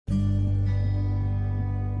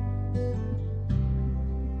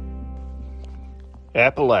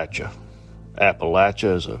Appalachia.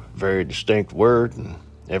 Appalachia is a very distinct word, and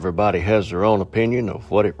everybody has their own opinion of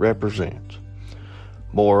what it represents.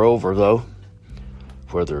 Moreover, though,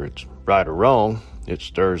 whether it's right or wrong, it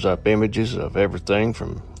stirs up images of everything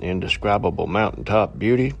from indescribable mountaintop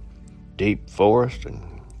beauty, deep forest, and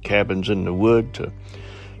cabins in the wood to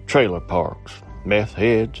trailer parks, meth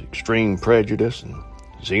heads, extreme prejudice, and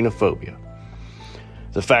xenophobia.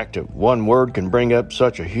 The fact that one word can bring up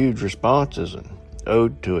such a huge response is an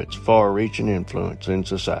ode to its far-reaching influence in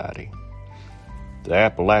society. The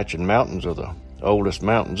Appalachian Mountains are the oldest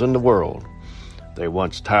mountains in the world. They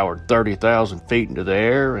once towered 30,000 feet into the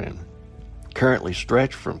air and currently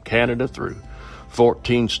stretch from Canada through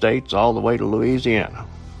 14 states all the way to Louisiana.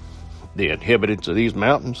 The inhabitants of these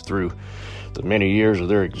mountains, through the many years of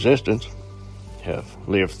their existence, have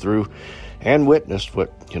lived through and witnessed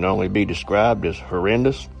what can only be described as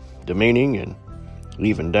horrendous, demeaning, and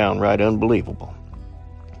even downright unbelievable.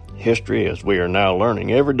 History, as we are now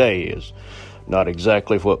learning every day, is not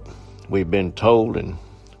exactly what we've been told, and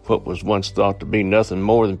what was once thought to be nothing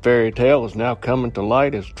more than fairy tale is now coming to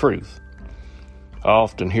light as truth. I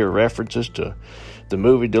often hear references to the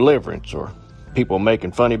movie Deliverance, or people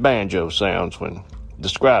making funny banjo sounds when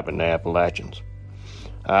describing the Appalachians.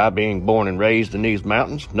 I, being born and raised in these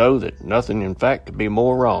mountains, know that nothing in fact could be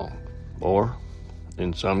more wrong, or,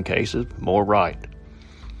 in some cases, more right.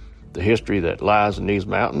 The history that lies in these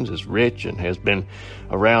mountains is rich and has been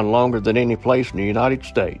around longer than any place in the United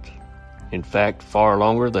States. In fact, far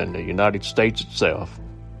longer than the United States itself.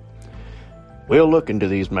 We'll look into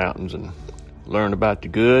these mountains and learn about the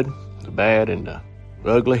good, the bad, and the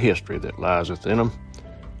ugly history that lies within them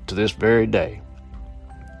to this very day.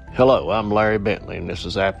 Hello, I'm Larry Bentley, and this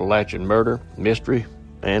is Appalachian Murder, Mystery,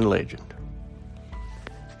 and Legend.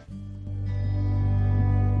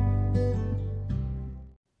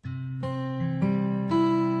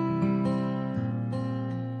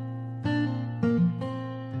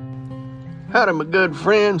 Howdy, my good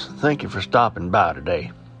friends. Thank you for stopping by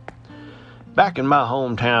today. Back in my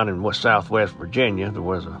hometown in Southwest Virginia, there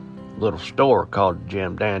was a little store called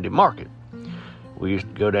Jim Dandy Market. We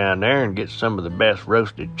used to go down there and get some of the best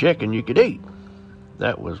roasted chicken you could eat.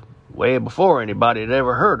 That was way before anybody had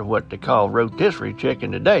ever heard of what they call rotisserie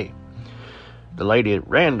chicken today. The lady that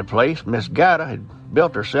ran the place, Miss Guyda, had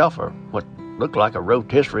built herself what looked like a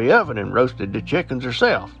rotisserie oven and roasted the chickens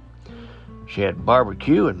herself. She had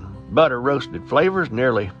barbecue and butter roasted flavors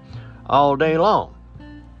nearly all day long.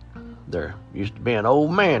 There used to be an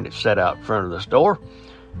old man that sat out front of the store.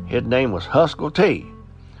 His name was Huskell T.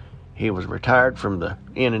 He was retired from the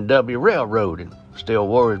N&W Railroad and still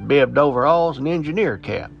wore his bibbed overalls and engineer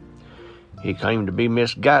cap. He claimed to be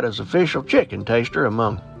Miss Guyda's official chicken taster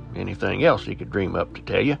among anything else he could dream up to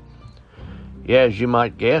tell you. Yeah, as you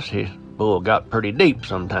might guess, his bull got pretty deep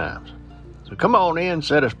sometimes. So come on in,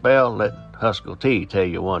 set a spell, and let Huskell T tell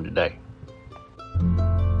you one today.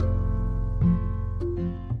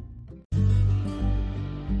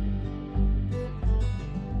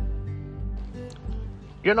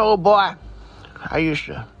 You know, boy, I used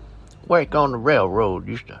to work on the railroad.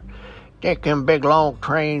 Used to take them big long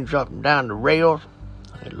trains up and down the rails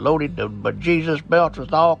and loaded the bejesus belts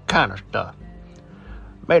with all kind of stuff.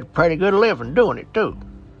 Made a pretty good living doing it, too.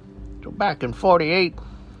 So back in 48,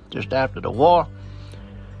 just after the war,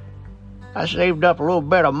 I saved up a little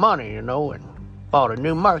bit of money, and bought a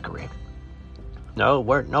new Mercury. No, there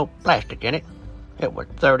weren't no plastic in it. It was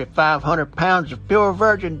 3,500 pounds of pure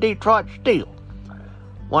virgin Detroit steel.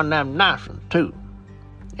 One of them nice ones, too.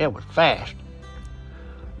 It was fast.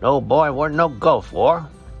 No, boy, it wasn't no Gulf War.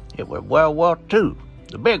 It was World War II,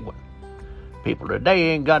 the big one. People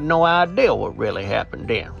today ain't got no idea what really happened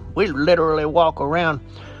then. We literally walk around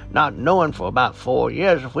not knowing for about 4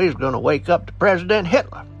 years if we was going to wake up to President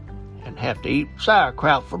Hitler and have to eat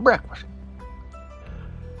sauerkraut for breakfast.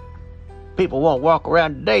 People won't walk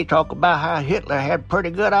around today talk about how Hitler had pretty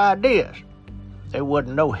good ideas. They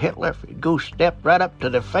wouldn't know Hitler if he'd go step right up to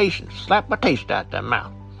their face and slap a taste out their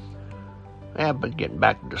mouth. Yeah, but getting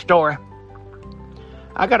back to the story,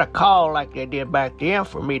 I got a call like they did back then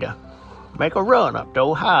for me to make a run up to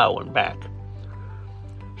Ohio and back.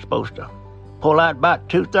 Supposed to pull out about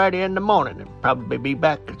 2:30 in the morning and probably be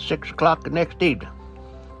back at 6 o'clock the next evening.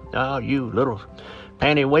 Oh, you little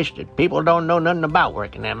panty-waisted people don't know nothing about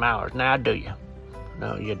working them hours now, do you?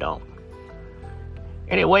 No, you don't.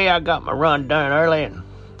 Anyway, I got my run done early and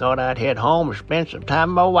thought I'd head home and spend some time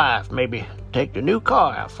with my wife, maybe take the new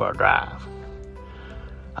car out for a drive.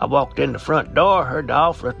 I walked in the front door, heard the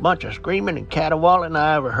awfulest bunch of screaming and caterwauling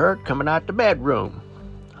I ever heard coming out the bedroom.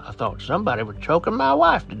 I thought somebody was choking my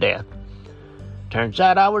wife to death. Turns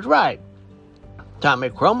out I was right. Tommy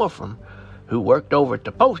Cromer, who worked over at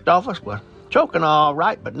the post office, was choking all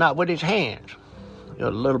right, but not with his hands. It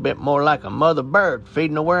was a little bit more like a mother bird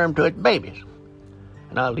feeding a worm to its babies.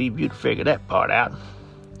 And I'll leave you to figure that part out.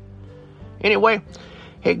 Anyway,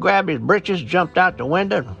 he grabbed his britches, jumped out the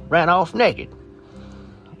window, and ran off naked.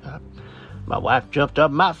 My wife jumped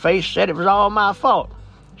up in my face, said it was all my fault.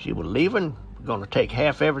 She was leaving, going to take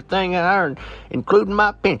half everything I earned, including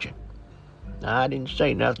my pension. Now, I didn't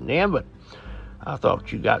say nothing then, but I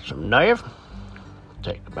thought you got some nerve.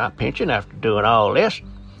 Take my pension after doing all this.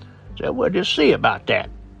 So we'll just see about that.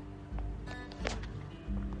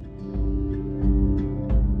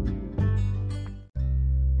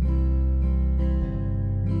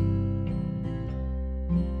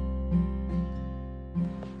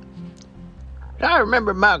 I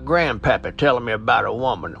remember my grandpappy telling me about a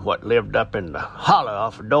woman what lived up in the hollow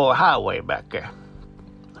off of Door Highway back there.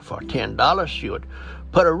 For $10, she would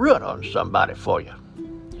put a root on somebody for you.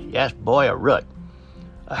 Yes, boy, a root.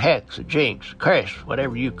 A hex, a jinx, a curse,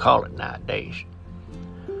 whatever you call it nowadays.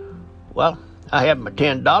 Well, I had my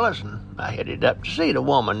 $10 and I headed up to see the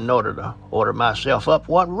woman in order to order myself up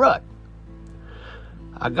one root.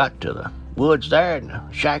 I got to the woods there and the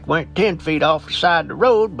shack went 10 feet off the side of the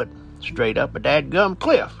road, but straight up a dadgum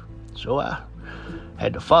cliff. So I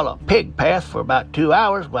had to follow a pig path for about 2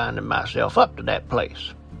 hours, winding myself up to that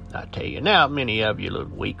place. I tell you now, many of you little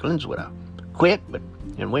weaklings would have quit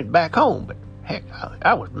and went back home, but heck,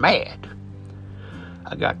 I was mad.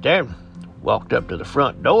 I got there and walked up to the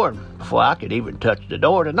front door, and before I could even touch the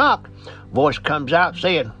door to knock, a voice comes out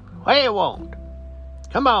saying, "What you want?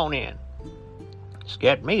 Come on in."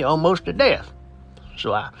 Scared me almost to death.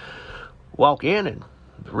 So I walk in, and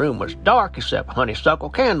the room was dark except honeysuckle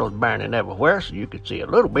candles burning everywhere so you could see a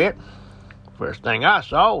little bit. First thing I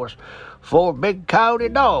saw was 4 big coyote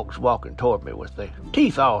dogs walking toward me with their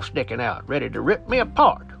teeth all sticking out, ready to rip me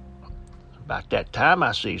apart. About that time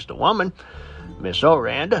I sees the woman, Miss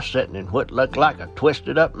Oranda, sitting in what looked like a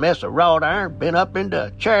twisted-up mess of wrought iron, bent up into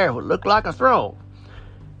a chair what looked like a throne.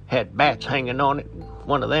 Had bats hanging on it,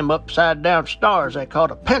 one of them upside-down stars they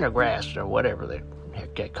called a pentagrass or whatever the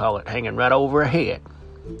heck they call it, hanging right over her head.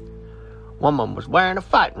 Woman was wearing a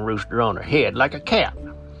fighting rooster on her head like a cap.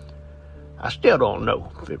 I still don't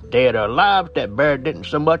know if dead or alive, that bird didn't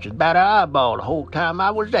so much as bat an eyeball the whole time I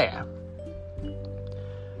was there.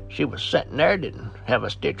 She was sitting there, didn't have a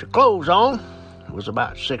stitch of clothes on, was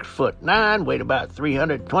about 6'9", weighed about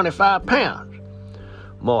 325 pounds.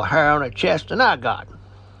 More hair on her chest than I got.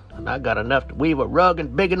 And I got enough to weave a rug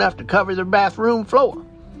and big enough to cover the bathroom floor.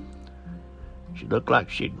 She looked like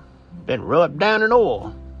she'd been rubbed down in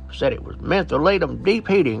oil. Said it was mentholatum deep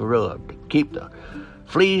heating rub to keep the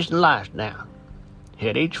fleas and lice down.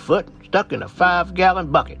 Had each foot stuck in a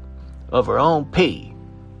 5-gallon bucket of her own pee.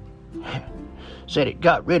 Said it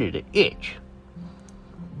got rid of the itch.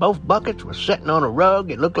 Both buckets were sitting on a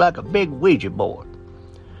rug. It looked like a big Ouija board.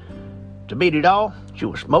 To beat it all, she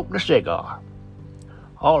was smoking a cigar.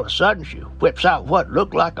 All of a sudden, she whips out what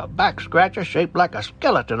looked like a back scratcher shaped like a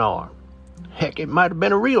skeleton arm. Heck, it might have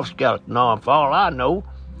been a real skeleton arm for all I know.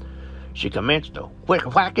 She commenced to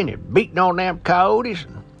whacking and beating on them coyotes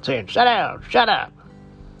and saying, "Sit down, shut up."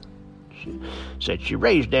 She said she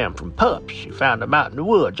raised them from pups. She found them out in the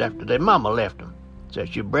woods after their mama left them. Said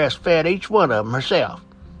she breastfed each one of them herself.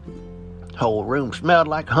 The whole room smelled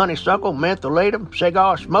like honeysuckle, mentholatum,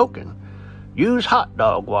 cigar smoke, and used hot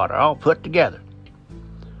dog water all put together.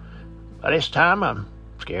 By this time, I'm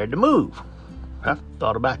scared to move. I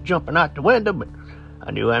thought about jumping out the window, but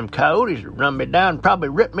I knew them coyotes would run me down and probably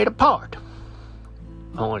rip me apart.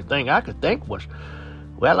 The only thing I could think was,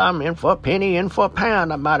 well, I'm in for a penny, in for a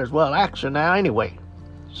pound. I might as well axe her now anyway.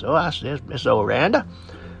 So I says, "Miss Oranda,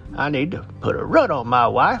 I need to put a root on my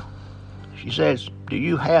wife." She says, "Do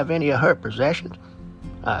you have any of her possessions?"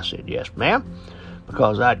 I said, "Yes, ma'am,"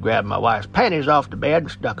 because I'd grabbed my wife's panties off the bed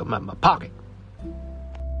and stuck them in my pocket.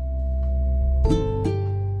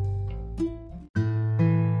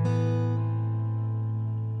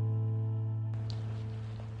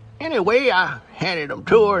 Anyway, I handed them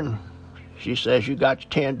to her, and she says, "You got your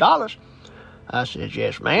 $10. I says,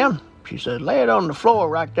 "Yes, ma'am." She says, "Lay it on the floor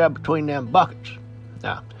right there between them buckets."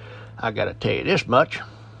 Now, I got to tell you this much.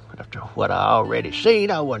 After what I already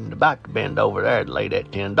seen, I wasn't about to bend over there and lay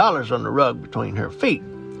that $10 on the rug between her feet.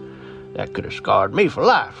 That could have scarred me for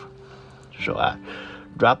life. So I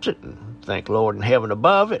drops it, and thank Lord in heaven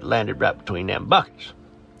above, it landed right between them buckets.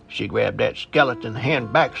 She grabbed that skeleton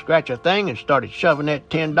hand back scratcher thing and started shoving that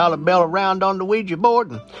 $10 bill around on the Ouija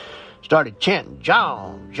board and started chanting,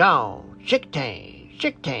 "John, John, chick-tang,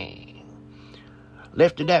 chick-tang."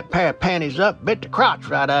 Lifted that pair of panties up, bit the crotch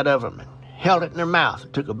right out of 'em, and held it in their mouth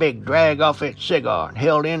and took a big drag off that cigar and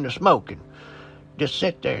held in the smoke and just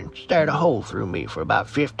sit there and stared a hole through me for about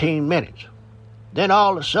 15 minutes. Then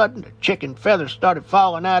all of a sudden, the chicken feathers started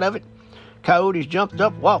falling out of it. Coyotes jumped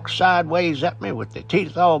up, walked sideways at me with their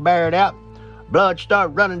teeth all bared out. Blood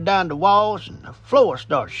started running down the walls, and the floor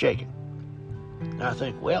started shaking. And I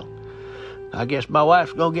think, well, I guess my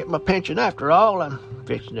wife's going to get my pension after all. I'm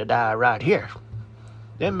fixing to die right here.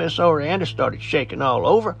 Then Miss Orianda started shaking all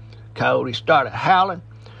over. Coyote started howling.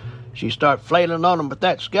 She started flailing on him with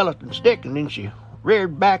that skeleton stick, and then she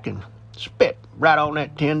reared back and spit right on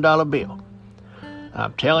that $10 bill.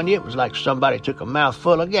 I'm telling you, it was like somebody took a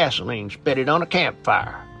mouthful of gasoline, spit it on a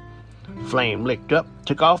campfire. Flame licked up,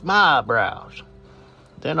 took off my eyebrows.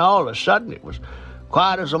 Then all of a sudden, it was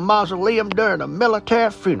quiet as a mausoleum during a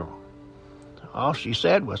military funeral. All she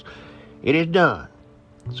said was, "It is done."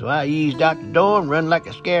 So I eased out the door and run like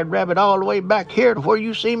a scared rabbit all the way back here to where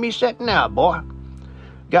you see me sitting now, boy.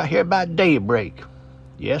 Got here by daybreak.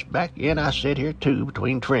 Yes, back in I sit here too,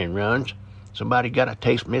 between train runs. Somebody got to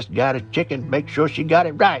taste misguided chicken, make sure she got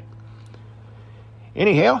it right.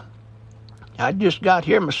 Anyhow, I just got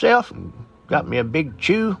here myself and got me a big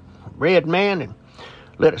chew, red man, and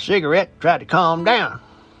lit a cigarette, tried to calm down.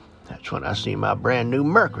 That's when I see my brand new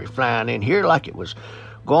Mercury flying in here like it was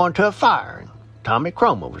going to a fire, and Tommy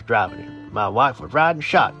Chroma was driving it. My wife was riding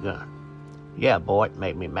shotgun. Yeah, boy, it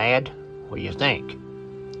made me mad. What do you think?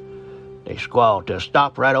 They squalled to a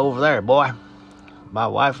stop right over there, boy. My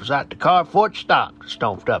wife was out the car before it stopped,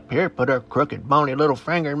 stomped up here, put her crooked, bony little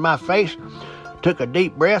finger in my face, took a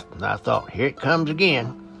deep breath, and I thought, here it comes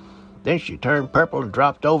again. Then she turned purple and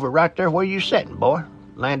dropped over right there where you sitting, boy.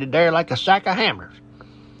 Landed there like a sack of hammers.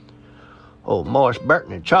 Old Morris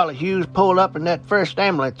Burton and Charlie Hughes pulled up in that first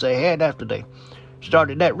ambulance they had after they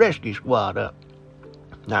started that rescue squad up.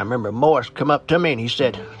 And I remember Morris come up to me and he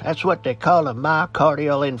said, "That's what they call a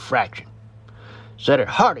myocardial infraction." Said her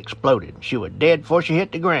heart exploded and she was dead before she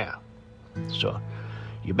hit the ground. So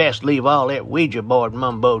you best leave all that Ouija board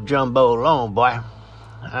mumbo-jumbo alone, boy.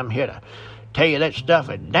 I'm here to tell you that stuff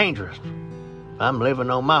is dangerous. I'm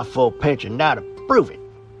living on my full pension now to prove it.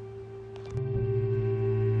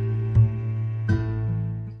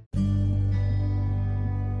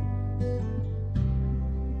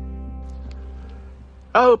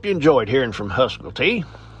 I hope you enjoyed hearing from Huskell T.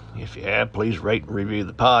 If you have, please rate and review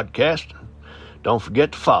the podcast. Don't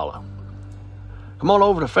forget to follow. Come on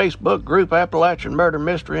over to Facebook group Appalachian Murder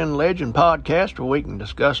Mystery and Legend Podcast, where we can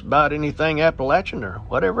discuss about anything Appalachian or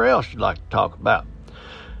whatever else you'd like to talk about.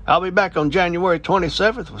 I'll be back on January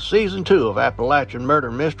 27th with Season 2 of Appalachian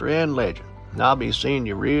Murder Mystery and Legend. And I'll be seeing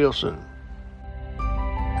you real soon.